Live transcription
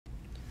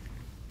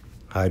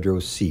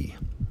Hydro-C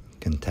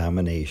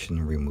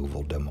Contamination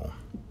Removal Demo.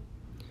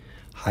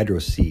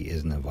 Hydro-C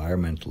is an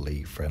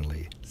environmentally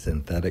friendly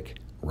synthetic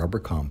rubber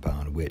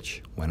compound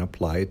which, when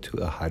applied to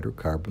a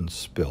hydrocarbon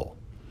spill,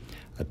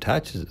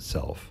 attaches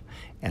itself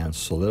and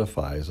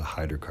solidifies the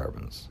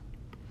hydrocarbons.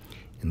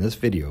 In this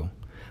video,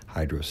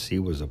 Hydro-C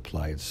was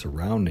applied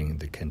surrounding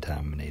the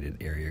contaminated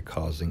area,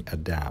 causing a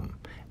dam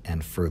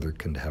and further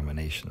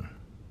contamination.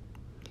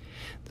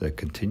 The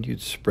continued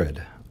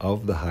spread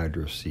of the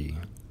Hydro-C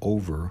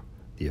over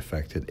the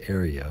affected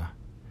area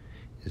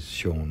is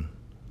shown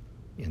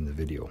in the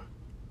video.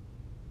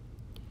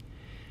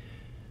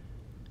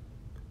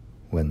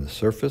 When the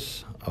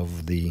surface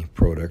of the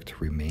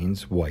product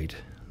remains white,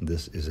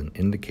 this is an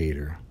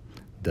indicator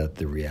that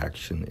the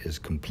reaction is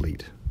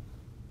complete.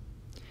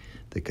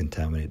 The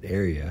contaminated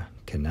area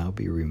can now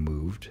be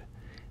removed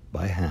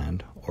by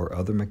hand or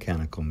other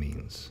mechanical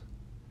means.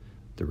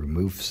 The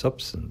removed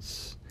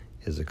substance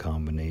is a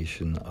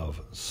combination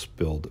of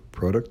spilled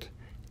product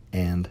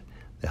and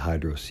the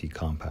Hydro-C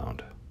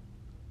compound.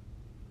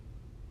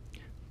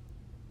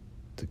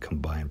 The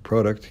combined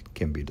product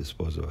can be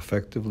disposed of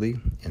effectively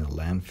in a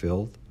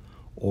landfill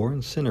or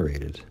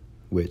incinerated,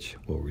 which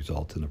will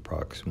result in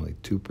approximately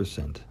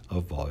 2%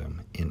 of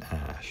volume in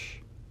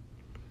ash.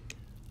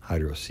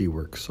 Hydro-C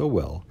works so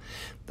well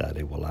that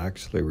it will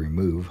actually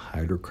remove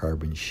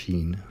hydrocarbon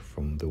sheen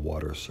from the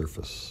water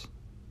surface.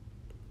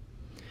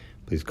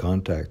 Please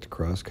contact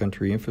Cross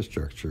Country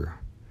Infrastructure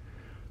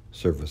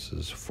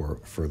Services for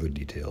further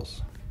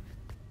details.